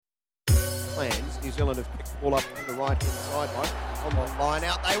plans. New Zealand have picked the ball up on the right-hand sideline. On the line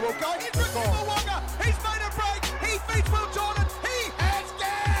out, they will go. He's made a break. He beats Will Jordan. He has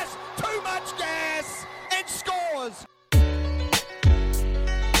gas. Too much gas. And scores.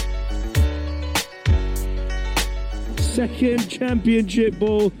 Second championship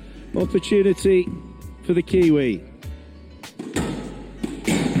ball opportunity for the Kiwi.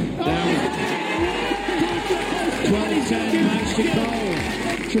 Match to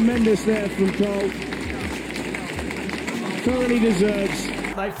Cole. Tremendous there from Cole. Thoroughly deserves.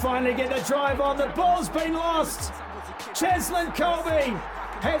 They finally get the drive on. The ball's been lost. Cheslin Colby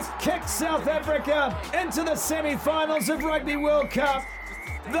has kicked South Africa into the semi-finals of Rugby World Cup.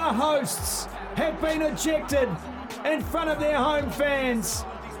 The hosts have been ejected in front of their home fans.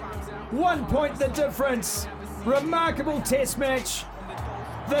 1 point the difference. Remarkable test match.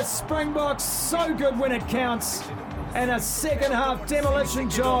 The Springboks so good when it counts. And a second half demolition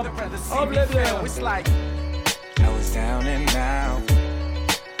job of Libya. I was down and out,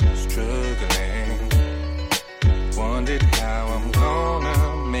 struggling. Wondered how I'm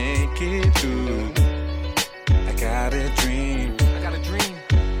gonna make it through. I got a dream.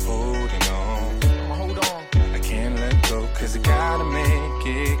 Holding on. Hold on. I can't let go, cause I gotta make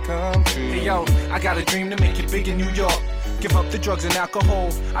it come true. Hey yo, I got a dream to make it big in New York. Give up the drugs and alcohol.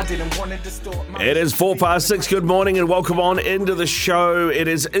 I didn't want to distort my... It is 6:04. Good morning and welcome on into the show. It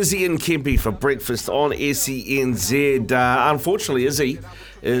is Izzy and Kempy for breakfast on SENZ. Unfortunately, Izzy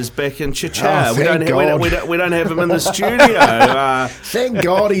is back in Chicha. We don't have him in the studio. Thank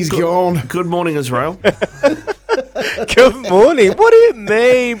God he's gone. Good morning, Israel. Good morning. What do you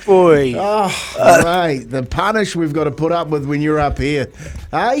mean, boy? Oh, mate, the punish we've got to put up with when you're up here.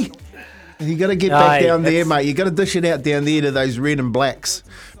 Hey? You got to get back down there, mate. You got to dish it out down there to those red and blacks.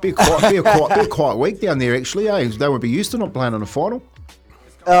 Be quite weak down there, actually. Eh? They won't be used to not playing in a final.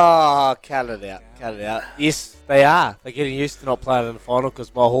 Oh, cut it out. Yes, they are. They're getting used to not playing in the final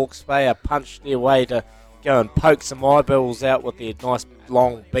because my Hawke's Bay are punched their way to go and poke some eyeballs out with their nice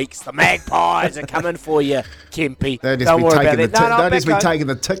long beaks. The magpies are coming for you, Kempy. Don't worry about it. They'll just be taking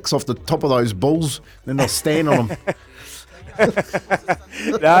the ticks off the top of those bulls, then they'll stand on them. No.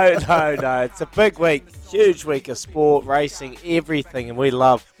 It's a big week, huge week of sport, racing, everything, and we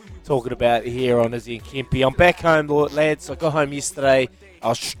love talking about it here on Izzy and Kempy. I'm back home, lads. I got home yesterday. I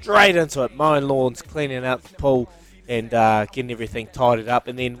was straight into it, mowing lawns, cleaning out the pool, and getting everything tidied up.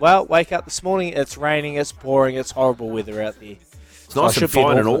 And then, wake up this morning. It's raining, it's pouring, it's horrible weather out there. It's nice and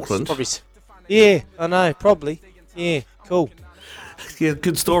fine in Auckland. Yeah, I know, probably. Yeah, cool. Yeah,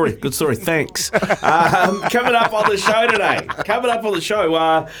 good story. Thanks. Coming up on the show today.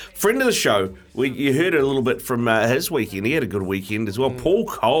 Friend of the show. You heard a little bit from his weekend. He had a good weekend as well. Paul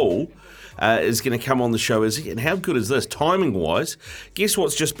Cole is going to come on the show. And how good is this, timing-wise? Guess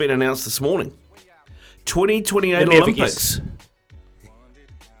what's just been announced this morning? 2028 Olympics.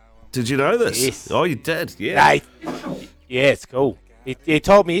 Did you know this? Yes. Oh, you did? Yeah. Hey. Yeah, it's cool. He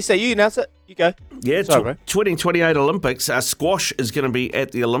told me. He said, you announce it. You go. Yeah, sorry, bro. 2028 Olympics. Squash is going to be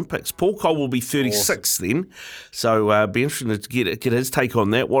at the Olympics. Paul Cole will be 36 then, so be interesting to get his take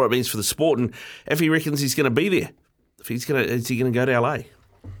on that, what it means for the sport, and if he reckons he's going to be there. Is he going to go to LA?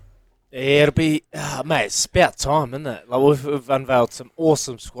 Yeah, it'll be, mate, it's about time, isn't it? Like we've unveiled some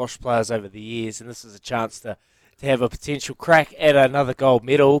awesome squash players over the years, and this is a chance to have a potential crack at another gold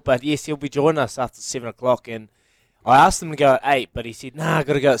medal. But yes, he'll be joining us after 7 o'clock, and I asked him to go at 8, but he said, I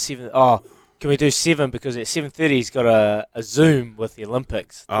got to go at 7. Oh, can we do 7? Because at 7:30 he's got a Zoom with the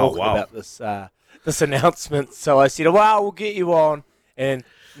Olympics talking about this announcement. So I said, we'll get you on. And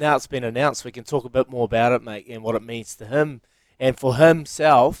now it's been announced. We can talk a bit more about it, mate, and what it means to him. And for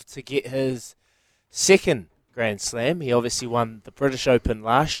himself to get his second Grand Slam. He obviously won the British Open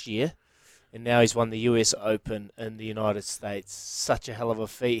last year, and now he's won the US Open in the United States. Such a hell of a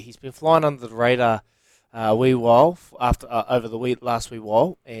feat. He's been flying under the radar wee while over the last wee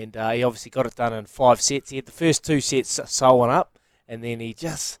while, and he obviously got it done in 5 sets. He had the first 2 sets sewing up, and then he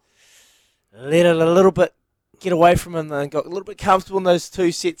just let it a little bit get away from him and got a little bit comfortable in those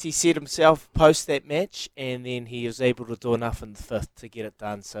 2 sets, he said himself, post that match, and then he was able to do enough in the 5th to get it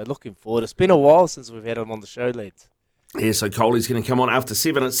done. So looking forward. It's been a while since we've had him on the show, lads. Yeah, so Coley's going to come on after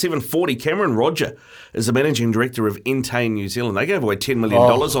 7. At 7:40, Cameron Roger is the Managing Director of Entain New Zealand. They gave away $10 million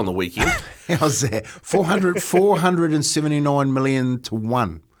on the weekend. How's that? 479 million to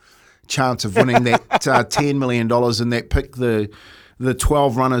 1 chance of winning that $10 million, and that picked the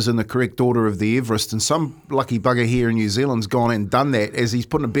 12 runners in the correct order of the Everest. And some lucky bugger here in New Zealand's gone and done that, as he's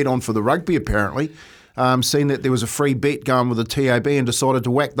putting a bet on for the rugby apparently. Seen that there was a free bet going with the TAB and decided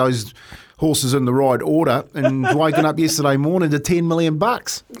to whack those horses in the right order and waking up yesterday morning to $10 million.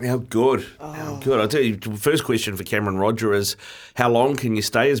 How good. How good. I'll tell you, first question for Cameron Roger is, how long can you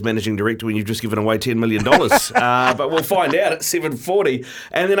stay as managing director when you've just given away $10 million? But we'll find out at 7:40.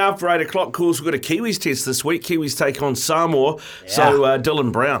 And then after 8 o'clock, of course, we've got a Kiwis test this week. Kiwis take on Samoa. Yeah. So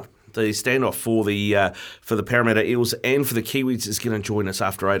Dylan Brown, the standoff for the Parramatta Eels and for the Kiwis, is going to join us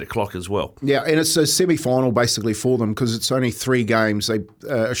after 8 o'clock as well. Yeah, and it's a semi-final basically for them because it's only 3 games.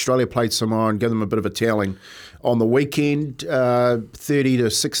 Australia played Samoa and gave them a bit of a toweling on the weekend,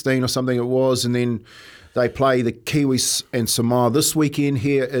 30-16 or something it was, and then they play the Kiwis and Samoa this weekend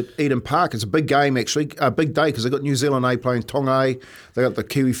here at Eden Park. It's a big game, actually, a big day because they've got New Zealand A playing Tonga A. They've got the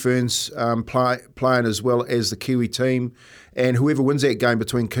Kiwi Ferns playing as well as the Kiwi team. And whoever wins that game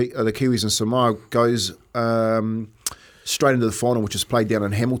between the Kiwis and Samoa goes straight into the final, which is played down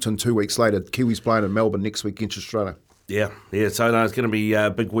in Hamilton 2 weeks later. The Kiwis playing in Melbourne next week against Australia. Yeah. So no, it's going to be a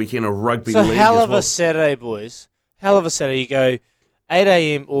big weekend of rugby league. So hell of a Saturday, boys. Hell of a Saturday. You go 8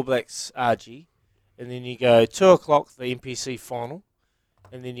 a.m. All Blacks RG, and then you go 2 o'clock the NPC final,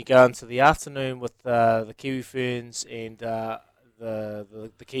 and then you go into the afternoon with the Kiwi Ferns and the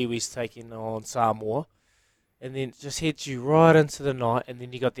Kiwis taking on Samoa. And then it just heads you right into the night, and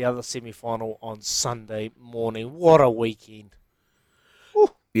then you got the other semi-final on Sunday morning. What a weekend. Woo.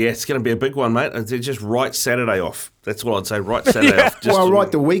 Yeah, it's going to be a big one, mate. It's just write Saturday off. That's what I'd say, write Saturday off.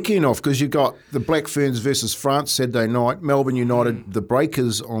 Write the weekend off, because you've got the Black Ferns versus France Saturday night, Melbourne United, the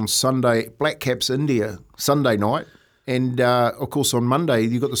Breakers on Sunday, Black Caps India Sunday night, and, of course, on Monday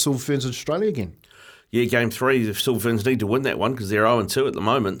you've got the Silver Ferns in Australia again. Yeah, Game 3, the Silver Ferns need to win that one because they're 0-2 at the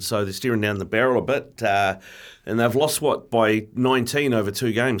moment, so they're steering down the barrel a bit. And they've lost, by 19 over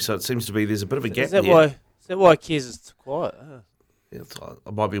 2 games, so it seems to be there's a bit of a gap there. Is that why Kez is quiet? Yeah,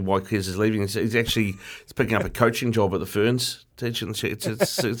 it might be why Kez is leaving. He's picking up a coaching job at the Ferns, teaching see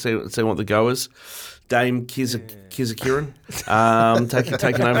what the go is. Dame Kez Kieran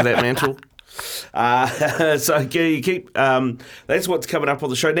taking over that mantle. So you keep. That's what's coming up on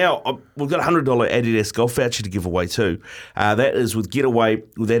the show. Now we've got a $100 Adidas golf voucher to give away too. That is with Getaway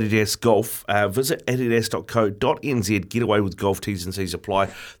with Adidas Golf. Visit adidas.co.nz. Getaway with golf, T's and C's apply.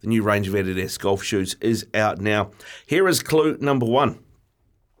 The new range of Adidas golf shoes is out now. Here is clue number 1.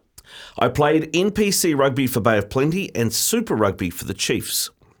 I played NPC rugby for Bay of Plenty and Super Rugby for the Chiefs.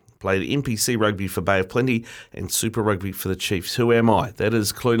 Played NPC rugby for Bay of Plenty and Super Rugby for the Chiefs. Who am I? That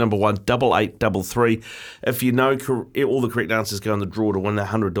is clue number 1, 8833. If you know all the correct answers, go in the draw to win the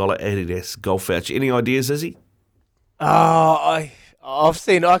 $100 Adidas golf voucher. Any ideas, Izzy? I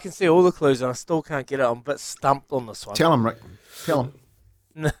can see all the clues and I still can't get it. I'm a bit stumped on this one. Tell him, Rick. Tell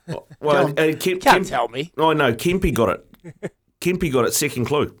him. Well, you can't tell me. Oh, no, Kempy got it. Kempy got it, second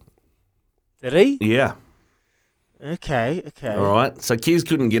clue. Did he? Yeah. Okay. All right. So Kez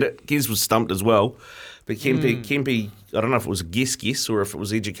couldn't get it. Kez was stumped as well. But Kempy, I don't know if it was a guess or if it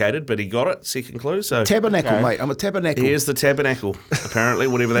was educated, but he got it, second clue. So Tabernacle, mate. I'm a tabernacle. Here's the tabernacle, apparently,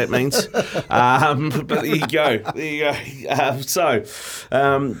 whatever that means. But there you go. So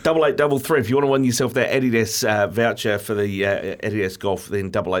 8833. If you want to win yourself that Adidas voucher for the Adidas Golf, then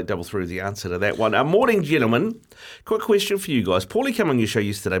 8833 is the answer to that one. Morning, gentlemen. Quick question for you guys. Paulie came on your show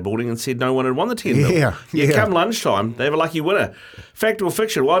yesterday morning and said no one had won the 10 mil. Yeah. Come lunchtime, they have a lucky winner. Fact or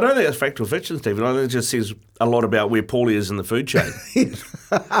fiction? Well, I don't think that's fact or fiction, Stephen. I think it just says a lot about where Paulie is in the food chain. Hey,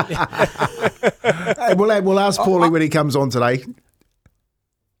 we'll ask Paulie when he comes on today.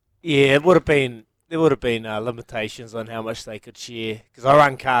 Yeah, there would have been limitations on how much they could share. Because I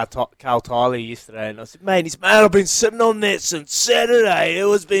rang Carl Tyler yesterday and I said, mate, I've been sitting on that since Saturday. It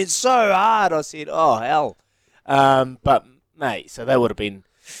was been so hard. I said, oh, hell. But, mate, so they would have been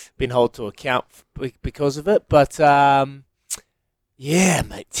held to account because of it. But, yeah,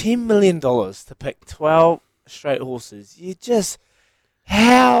 mate, $10 million to pick 12 straight horses. You just,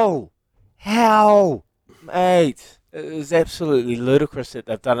 how, mate? It was absolutely ludicrous that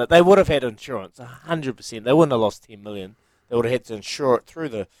they've done it. They would have had insurance, 100%. They wouldn't have lost $10 million. They would have had to insure it through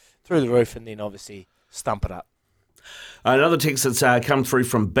the roof and then obviously stump it up. Another text that's come through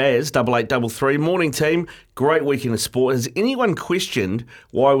from Baz, 8833. Morning, team. Great weekend of sport. Has anyone questioned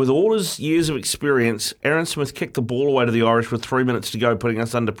why, with all his years of experience, Aaron Smith kicked the ball away to the Irish with 3 minutes to go, putting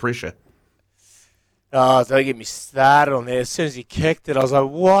us under pressure? Oh, don't get me started on that. As soon as he kicked it, I was like,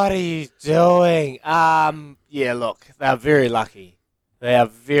 what are you doing? Yeah, look, they're very lucky. They are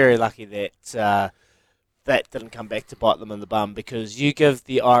very lucky that that didn't come back to bite them in the bum, because you give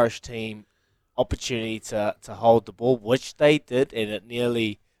the Irish team opportunity to hold the ball, which they did, and it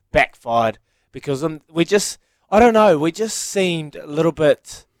nearly backfired because we just seemed a little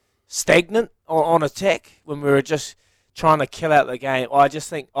bit stagnant on attack when we were just trying to kill out the game. I just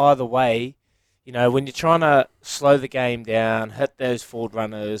think either way, when you're trying to slow the game down, hit those forward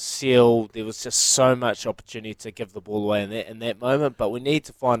runners, seal, there was just so much opportunity to give the ball away in that moment. But we need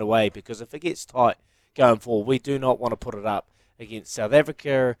to find a way, because if it gets tight going forward, we do not want to put it up against South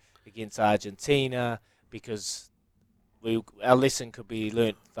Africa, against Argentina, because our lesson could be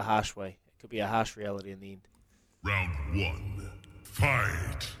learnt the harsh way. It could be a harsh reality in the end. Round 1.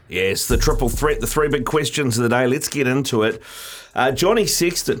 Fight. Yes, the triple threat, the three big questions of the day. Let's get into it. Johnny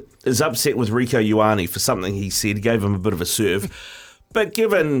Sexton is upset with Rico Ioane for something he said. He gave him a bit of a serve. But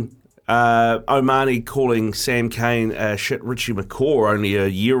given Ioane calling Sam Cane shit Richie McCaw only a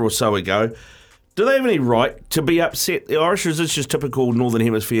year or so ago, do they have any right to be upset, the Irish, or is this just typical Northern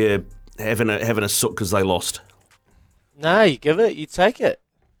Hemisphere having a sook because they lost? No, you give it, you take it.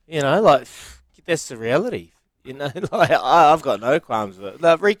 That's the reality. I've got no qualms with it.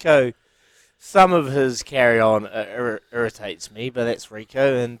 Like, Rico, some of his carry-on irritates me, but that's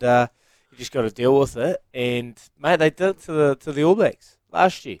Rico, and you just got to deal with it. And, mate, they did it to the All Blacks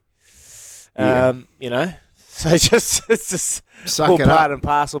last year. Yeah. So it's just Suck all it part up. and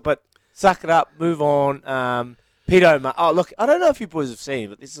parcel. But suck it up, move on. Pedo, look, I don't know if you boys have seen,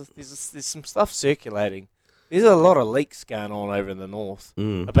 but there's some stuff circulating. There's a lot of leaks going on over in the north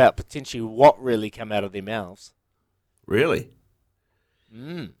about potentially what really come out of their mouths. Really?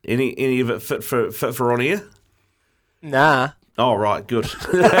 Any of it fit for on air? Nah. Oh, right, good.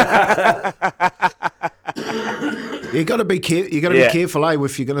 You got to be be careful,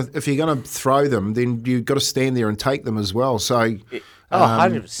 if you're gonna throw them, then you've got to stand there and take them as well. So,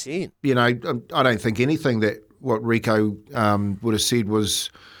 100%. I don't think anything that what Rico would have said was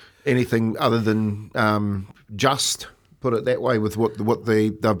anything other than just, put it that way, with what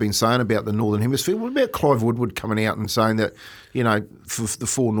they've been saying about the Northern Hemisphere. What about Clive Woodward coming out and saying that, the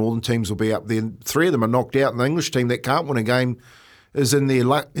 4 Northern teams will be up there, and 3 of them are knocked out, and the English team that can't win a game is in there,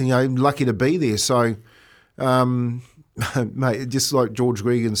 lucky to be there. So, mate, just like George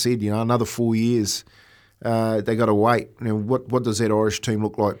Gregan said, another 4 years, they got to wait. What does that Irish team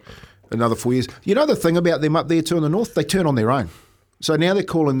look like another 4 years? The thing about them up there too in the north, they turn on their own. So now they're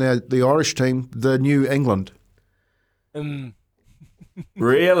calling the Irish team the New England.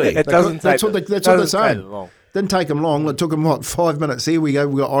 Really? It doesn't that's what they're saying. Long. Didn't take them long. It took them, 5 minutes. Here we go.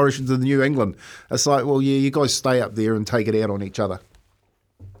 We got Irish into the New England. It's like, well, yeah, you guys stay up there and take it out on each other.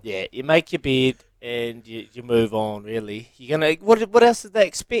 Yeah, you make your bed and you move on, really. You're gonna what else did they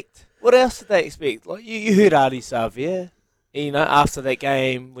expect? What else did they expect? Like you heard Adi Savia, after that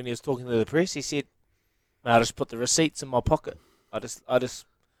game when he was talking to the press, he said, "I just put the receipts in my pocket. I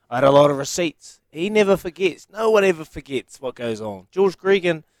had a lot of receipts." He never forgets. No one ever forgets what goes on. George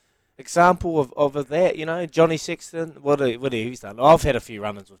Gregan, example of that. Johnny Sexton, what he's done. I've had a few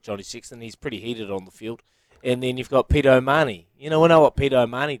run-ins with Johnny Sexton. He's pretty heated on the field. And then you've got Peter O'Mahony. We know what Peter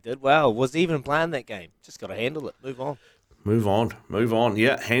O'Mahony did. Well, was he even playing that game? Just got to handle it. Move on.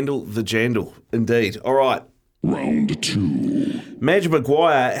 Yeah, handle the jandle. Indeed. All right. Round 2. Madge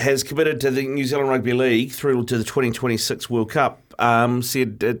Maguire has committed to the New Zealand Rugby League through to the 2026 World Cup.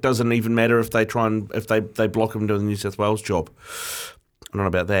 Said it doesn't even matter if they they block him doing the New South Wales job. I don't know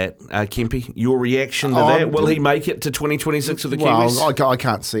about that. Kempy, your reaction to that? Will he make it to 2026 with the Kiwis? Well, I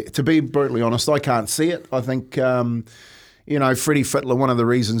can't see it. To be brutally honest, I can't see it. I think, Freddie Fittler, one of the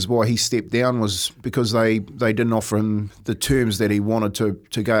reasons why he stepped down was because they didn't offer him the terms that he wanted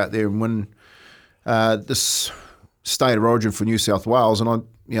to go out there and win this state of origin for New South Wales. And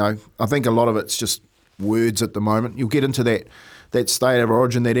I think a lot of it's just words at the moment. You'll get into that state of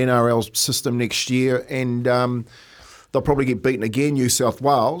origin, that NRL system next year, and they'll probably get beaten again, New South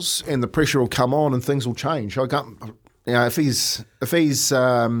Wales, and the pressure will come on and things will change. I can't, if he's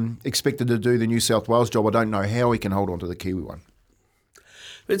expected to do the New South Wales job, I don't know how he can hold on to the Kiwi one.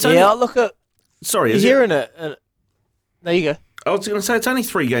 Look at. Sorry, you're hearing it. There you go. I was going to say it's only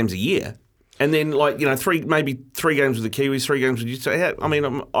 3 games a year, and then maybe 3 games with the Kiwis, 3 games with you. So I mean,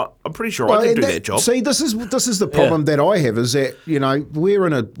 I'm pretty sure I could do that job. See, this is the problem that I have, is that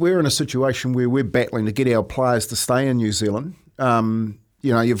we're in a situation where we're battling to get our players to stay in New Zealand.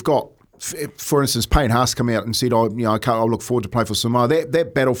 You've got, for instance, Payne Haas come out and said, I look forward to play for Samoa.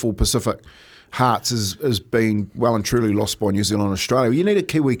 That battle for Pacific Hearts has been well and truly lost by New Zealand and Australia. You need a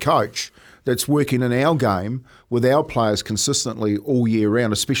Kiwi coach that's working in our game with our players consistently all year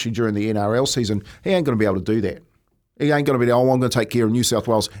round, especially during the NRL season. He ain't going to be able to do that. He ain't going to be, I'm going to take care of New South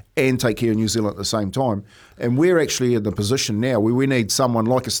Wales and take care of New Zealand at the same time. And we're actually in the position now where we need someone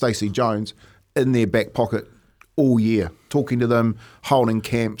like a Stacey Jones in their back pocket all year, talking to them, holding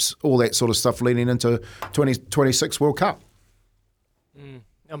camps, all that sort of stuff leading into 2026 World Cup.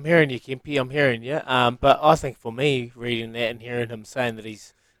 I'm hearing you, Kempy. I'm hearing you. But I think for me, reading that and hearing him saying that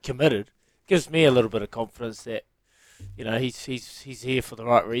he's committed, gives me a little bit of confidence that, he's here for the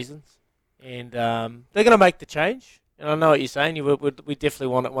right reasons. And they're going to make the change. And I know what you're saying. We definitely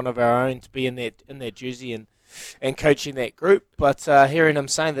want one of our own to be in their jersey and coaching that group. But hearing him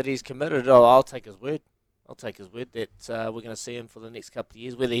saying that he's committed, I'll take his word. I'll take his word that we're going to see him for the next couple of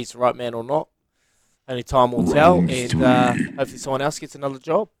years, whether he's the right man or not. Only time will tell, and hopefully someone else gets another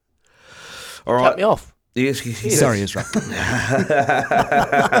job. All right. Cut me off. Yes, Sorry, Ezra.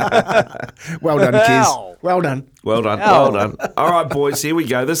 Well done, Kez. Well done. Well done. All right, boys, here we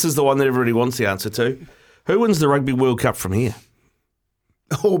go. This is the one that everybody wants the answer to. Who wins the Rugby World Cup from here?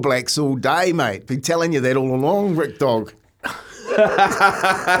 All Blacks all day, mate. Been telling you that all along, Rick Dog. Look,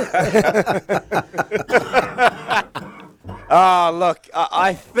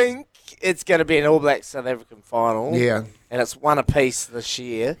 I think it's going to be an All Blacks South African final. Yeah. And it's one apiece this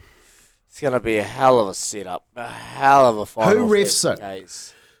year. It's going to be a hell of a setup, a hell of a final. Who refs it?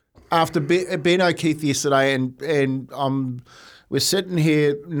 After Ben O'Keefe yesterday, and we're sitting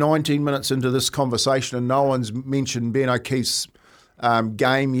here 19 minutes into this conversation, and no one's mentioned Ben O'Keefe's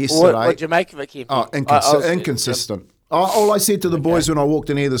game yesterday. What did you make of it, Kim? Inconsistent. All I said to the boys when I walked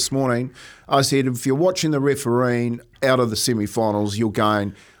in here this morning, I said, if you're watching the refereeing out of the semi-finals, you're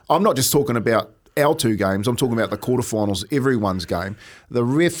going, I'm not just talking about our two games, I'm talking about the quarterfinals, everyone's game. The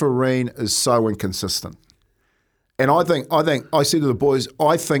refereeing is so inconsistent. And I said to the boys,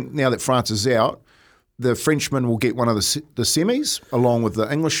 I think now that France is out, the Frenchman will get one of the semis, along with the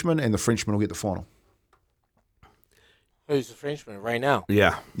Englishman, and the Frenchman will get the final. Who's the Frenchman right now?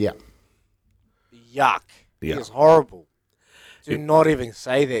 Yeah. Yeah. Yuck. Yeah. It's horrible. Do not even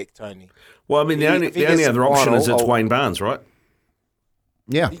say that, Tony. Well, I mean, the only other option is it's Wayne Barnes, right?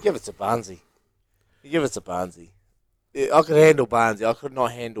 Yeah. You give it to Barnesy. I could handle Barnesy. I could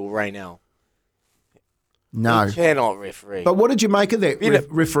not handle Raynell. No. You cannot referee. But what did you make of that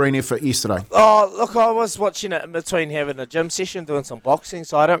refereeing effort yesterday? Oh, look, I was watching it in between having a gym session, doing some boxing,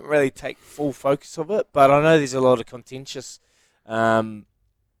 so I don't really take full focus of it. But I know there's a lot of contentious,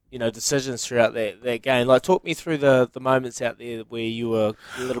 decisions throughout that game. Like, talk me through the moments out there where you were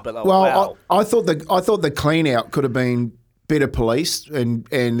a little bit like, wow. I thought the clean out could have been better policed, and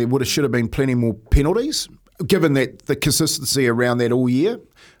there should have been plenty more penalties, given that the consistency around that all year.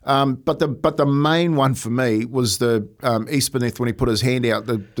 But the main one for me was the Eastbeneth when he put his hand out,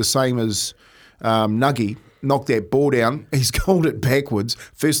 the same as Nuggy, knocked that ball down. He's called it backwards.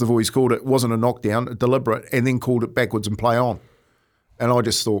 First of all, he's called it wasn't a knockdown, deliberate, and then called it backwards and play on. And I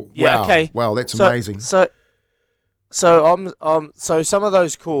just thought, wow, that's amazing. So some of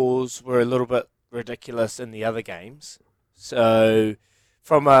those calls were a little bit ridiculous in the other games. So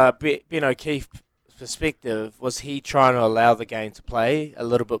from a Ben O'Keefe perspective, was he trying to allow the game to play a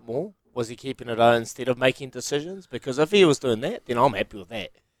little bit more? Was he keeping it on instead of making decisions? Because if he was doing that, then I'm happy with that.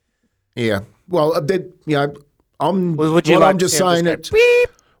 Yeah. Well, I'm just saying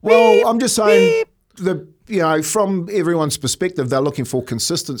from everyone's perspective, they're looking for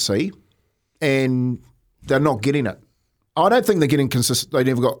consistency, and they're not getting it. I don't think they're getting consistent. They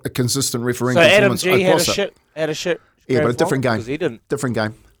never got a consistent refereeing performance. Adam G had a shit. Yeah, but a different game. He didn't. Different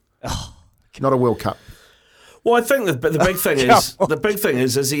game. Not a World Cup. Well, I think the big thing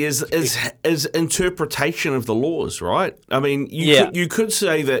is interpretation of the laws, right? I mean, you could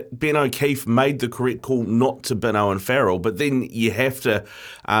say that Ben O'Keefe made the correct call not to bin Owen Farrell, but then you have to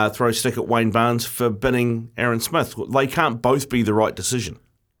throw a stick at Wayne Barnes for binning Aaron Smith. They can't both be the right decision.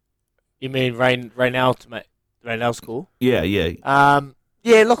 You mean Raynell to make Raynell's call? Yeah.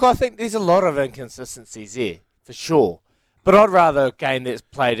 Yeah, look, I think there's a lot of inconsistencies there, for sure. But I'd rather a game that's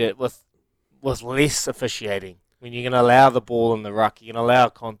played it with less officiating. When you're going to allow the ball in the ruck, you're going to allow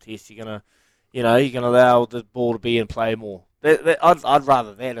a contest, you're going to allow the ball to be in play more. I'd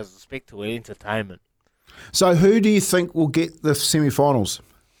rather that as a spectacle and entertainment. So who do you think will get the semi-finals?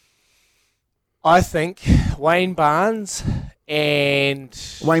 I think Wayne Barnes Wayne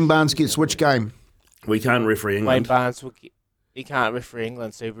Barnes gets which game? We can't referee England. Wayne Barnes he can't referee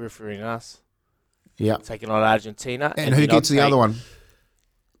England, so he'll be refereeing us. Yeah. Taking on Argentina. And who gets the other one?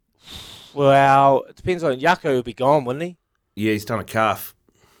 Well, it depends on Yucko will be gone, wouldn't he? Yeah, he's done a calf.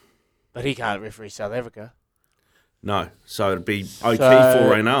 But he can't referee South Africa. No, so it'd be O'Keefe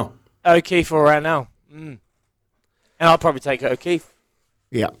or Raynell. O'Keefe or Raynell. And I'll probably take O'Keefe.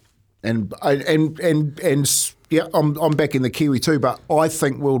 Yeah. And yeah, I'm back in the Kiwi too, but I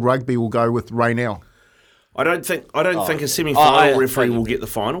think World Rugby will go with Raynell. I don't think a semi-final referee will get the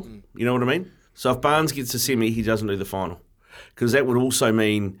final. You know what I mean? So if Barnes gets a semi, he doesn't do the final. Because that would also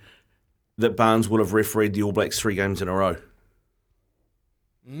mean that Barnes would have refereed the All Blacks 3 games in a row.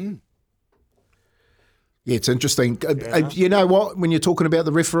 Yeah, it's interesting. You know what? When you're talking about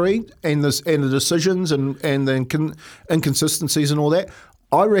the referee and the decisions and the inconsistencies and all that,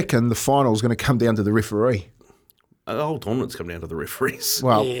 I reckon the final is going to come down to the referee. The whole tournament's come down to the referees.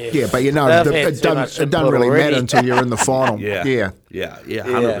 Well, yeah, but you know, They've it doesn't really already. matter until you're in the final. Yeah, yeah.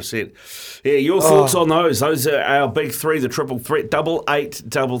 100%. Yeah, your thoughts on those? Those are our big three, the triple threat,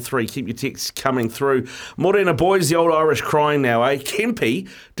 8833. Keep your texts coming through. Morena boys, the old Irish crying now, eh? Kempi,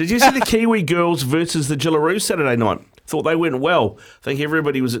 did you see the Kiwi girls versus the Gillaroos Saturday night? Thought they went well. I think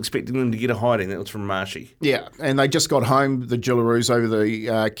everybody was expecting them to get a hiding. That was from Marshy. Yeah, and they just got home, the Gillaroos, over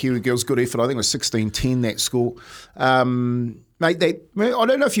the Kiwi girls. Good effort. I think it was 16-10, that score. Mate, I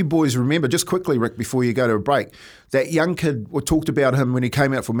don't know if you boys remember, just quickly, Rick, before you go to a break, that young kid, we talked about him when he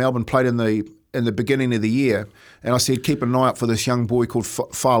came out for Melbourne, played in the beginning of the year, and I said keep an eye out for this young boy called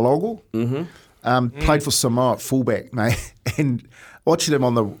Farlogle. Played for Samoa at fullback, mate, and watching him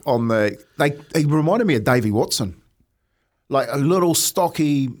on the he reminded me of Davey Watson. Like a little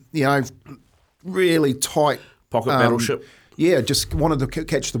stocky, you know, really tight. Pocket battleship. Yeah, just wanted to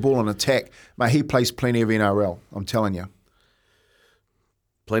catch the ball and attack. Mate, he plays plenty of NRL, I'm telling you.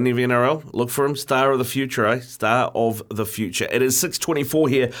 Plenty of NRL. Look for him. Star of the future, eh? Star of the future. It is 6:24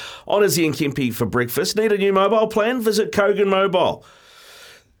 here on Izzy and Kempi for breakfast. Need a new mobile plan? Visit Kogan Mobile.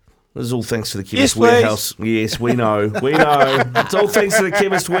 This is all thanks to the Chemist Warehouse. Yes, we know. It's all thanks to the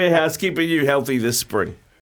Chemist Warehouse keeping you healthy this spring.